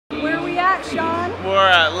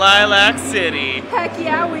Lilac City. Heck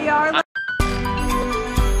yeah, we are.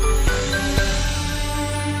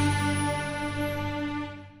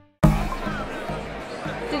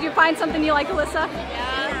 Did you find something you like, Alyssa?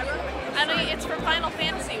 Yeah. I mean, it's for Final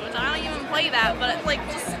Fantasy, which I don't even play that, but it's like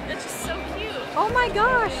it's just so cute. Oh my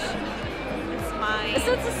gosh. It's mine. Is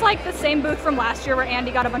this like the same booth from last year where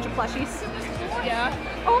Andy got a bunch of plushies? Yeah.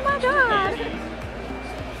 Oh my god.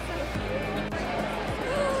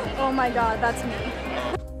 Oh my god, that's me.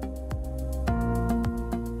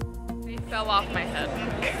 They fell off my head.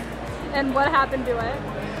 And what happened to it?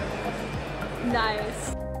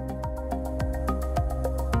 Nice.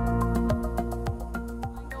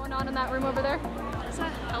 What's going on in that room over there? There's a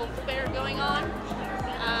health fair going on.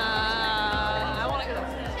 I want to go.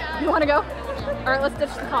 You want to go? Alright, let's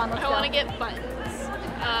ditch the con. Let's I go. want to get buttons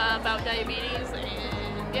about diabetes and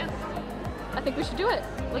yeah. I think we should do it.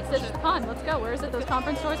 Let's ditch the con. Let's go. Where is it? Those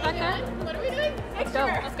conference stores back there? What are we doing? Let's go.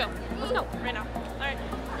 Let's go. Let's go. Right now. Alright.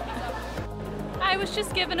 I was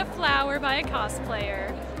just given a flower by a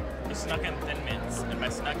cosplayer. You snuck in Thin Mints, and by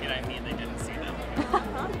snuck in I mean they didn't see them.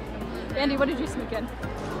 Andy, what did you sneak in?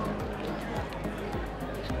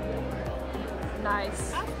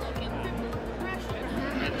 Nice.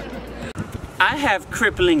 I have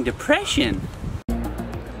crippling depression.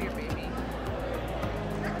 Here, baby.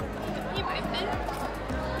 You might think.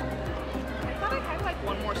 I thought I had like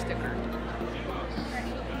one more sticker.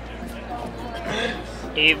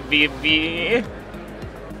 Hey, baby.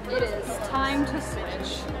 It is time to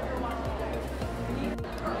switch.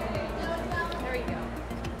 There you go.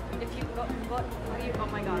 If you go, oh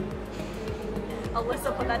my god.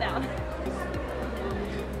 Alyssa, put that down.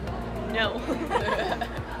 No.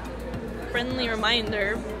 Friendly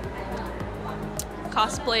reminder,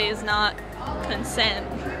 cosplay is not consent.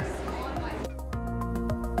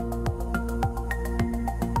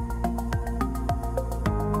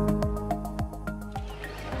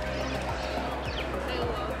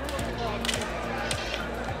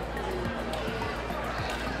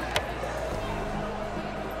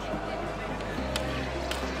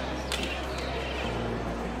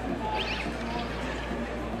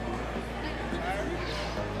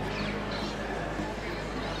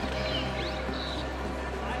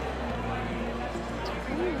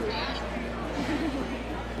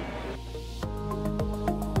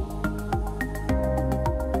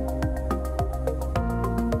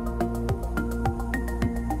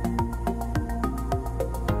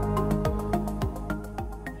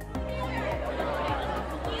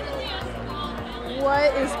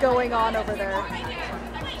 What is going on over there?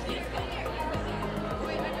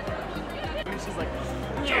 She's like,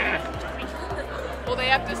 yeah. Well, they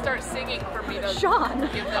have to start singing for me to Sean.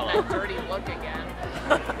 give them that dirty look again.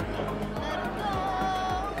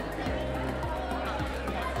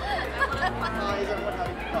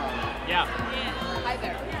 Yeah. Hi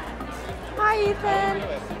there. Hi, Ethan.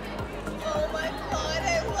 Oh my god, I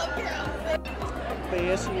love your outfit.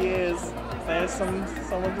 There she is. There's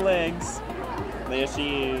someone's legs. There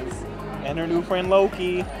she is. And her new friend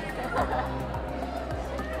Loki.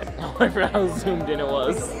 Oh, I forgot how zoomed in it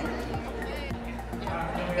was.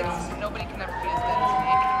 Nobody can ever be as good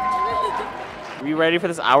as me. Are you ready for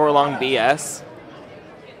this hour-long BS?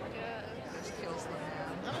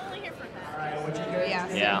 I'm only here for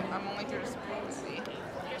that. Yeah. I'm only here to support the city.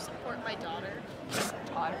 Here to support my daughter.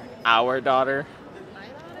 Daughter? Our daughter. My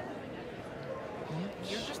daughter?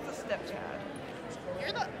 You're just the stepchild.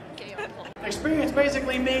 You're the gay uncle. Experience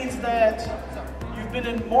basically means that you've been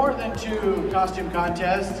in more than 2 costume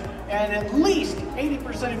contests, and at least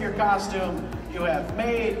 80% of your costume you have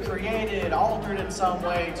made, created, altered in some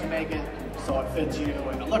way to make it so it fits you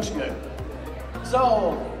and it looks good.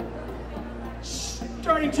 So,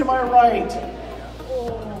 starting to my right.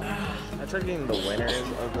 I tried getting the winners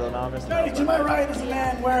of the novice. Starting to my right is a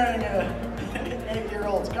man wearing a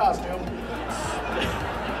 8-year-old's costume.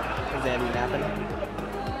 Is Andy napping?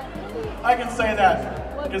 I can say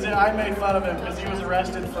that, because I made fun of him because he was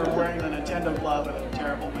arrested for wearing the Nintendo glove in a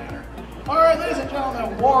terrible manner. Alright, ladies and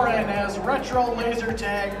gentlemen, Warren as retro laser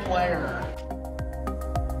tag player.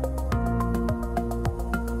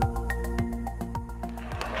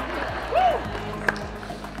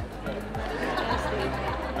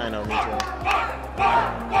 I know, me too.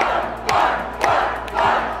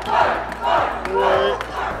 What?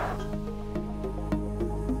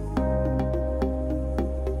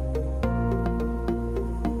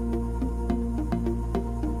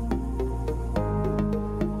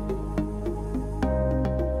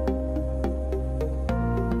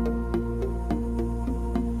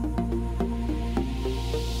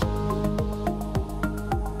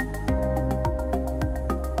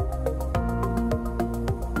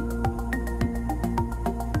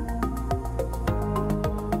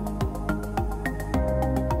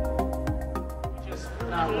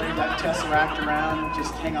 wrapped around,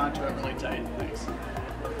 just hang on to it really tight. Thanks.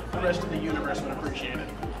 The rest of the universe would appreciate it.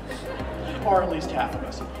 Or at least half of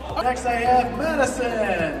us. Next I have Madison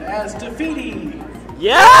as Tafiti.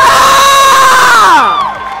 Yeah!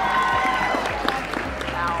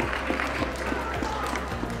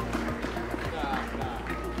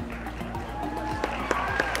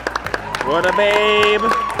 What a babe!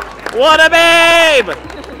 What a babe!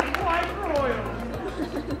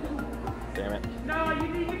 Damn it. No, you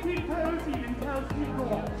need to keep posing and tell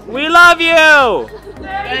people. We love you!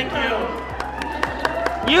 Thank you.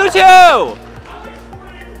 You too!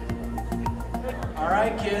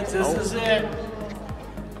 Alright kids, this is it.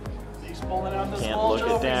 He's pulling out the Can't small look at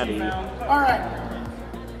trophies Daddy. he found. Alright.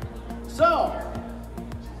 So,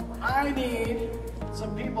 I need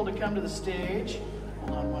some people to come to the stage.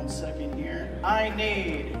 Hold on one second here. I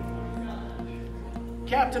need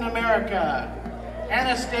Captain America,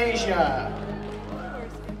 Anastasia.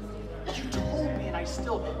 You told me and I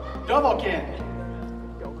still... Dovahkiin.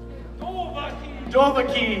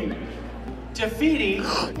 Dovahkiin. Tafiti.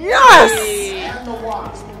 Yes! And the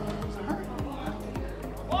Wasp. Was it her?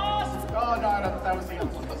 Wasp! Oh, no, that was the other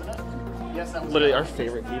one, wasn't it? Yes, that was Literally it. our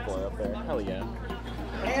favorite people are up there. Hell yeah.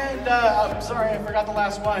 And, I'm sorry, I forgot the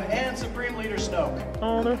last one. And Supreme Leader Snoke.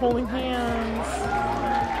 Oh, they're holding hands.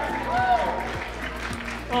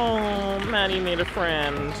 Oh, Maddie made a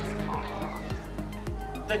friend.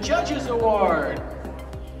 The Judges Award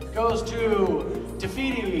goes to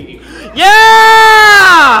Tafiti.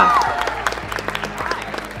 Yeah!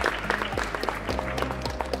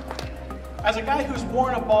 As a guy who's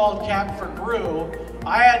worn a bald cap for Gru,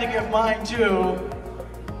 I had to give mine to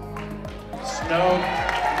Snoke.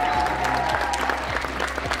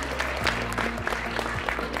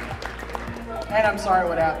 And I'm sorry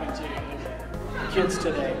what happened to you kids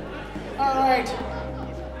today. All right,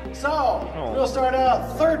 so we'll start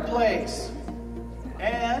out third place.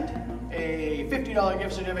 And a $50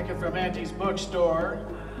 gift certificate from Auntie's Bookstore,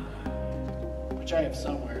 which I have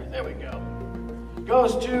somewhere. There we go.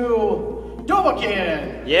 Goes to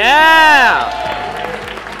Dovahkiin. Yeah!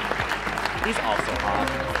 He's also hot.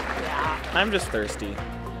 I'm just thirsty.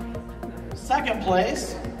 Second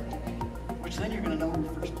place, which then you're going to know who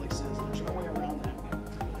first place is. There's no way around that.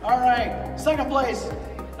 All right, second place,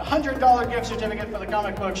 a $100 gift certificate for the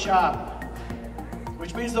comic book shop,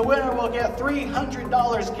 which means the winner will get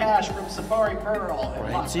 $300 cash from Safari Pearl.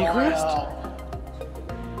 Right, Seacrest?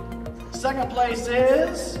 Second place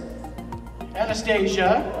is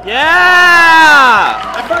Anastasia.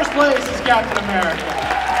 Yeah! And first place is Captain America.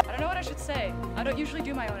 I don't know what I should say. I don't usually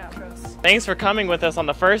do my own outros. Thanks for coming with us on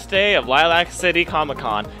the first day of Lilac City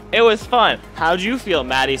Comicon. It was fun. How'd you feel,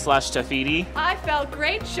 Maddie/Tafiti? I felt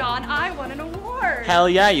great, Sean. I won an award. Hell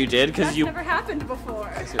yeah, you did, because That's you. never happened before.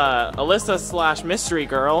 Alyssa/Mystery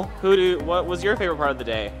Girl. What was your favorite part of the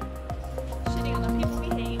day? Shitting on the people we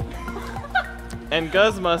hate. And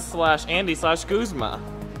Guzma/Andy/Guzma.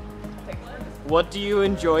 What do you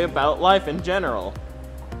enjoy about life in general?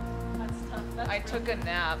 I took a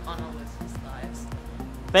nap on Alyssa's thighs.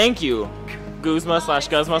 Thank you,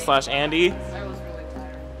 Guzma/Guzma/Andy. I was really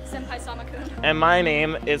tired. Senpai Samakun. And my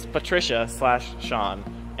name is Patricia/Sean.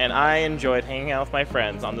 And I enjoyed hanging out with my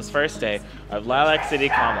friends on this first day of Lilac City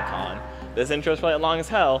Comicon. This intro is probably long as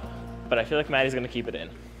hell, but I feel like Maddie's gonna keep it in.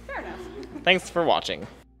 Fair enough. Thanks for watching.